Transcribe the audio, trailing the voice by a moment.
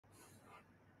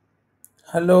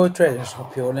Hello traders,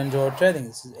 hope you all enjoy trading.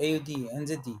 This is AUD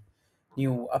NZD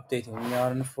new update. We are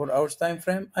in 4 hours time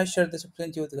frame. I shared this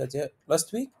opportunity with you guys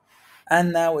last week,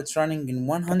 and now it's running in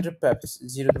 100 pips,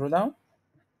 zero drawdown,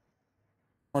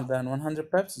 more than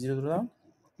 100 pips, zero drawdown,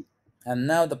 and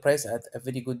now the price at a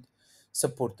very good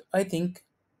support. I think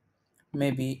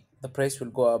maybe the price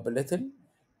will go up a little,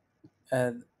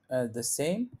 uh, the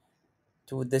same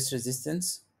to this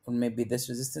resistance or maybe this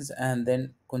resistance, and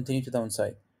then continue to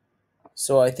downside.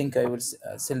 So I think I will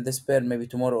sell this pair maybe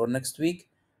tomorrow or next week.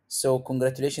 So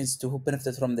congratulations to who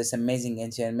benefited from this amazing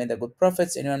entry and made a good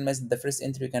profits. Anyone missed the first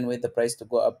entry, you can wait the price to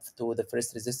go up to the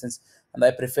first resistance. And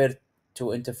I prefer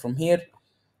to enter from here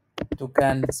to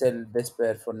can sell this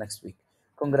pair for next week.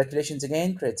 Congratulations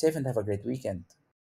again, trade safe and have a great weekend.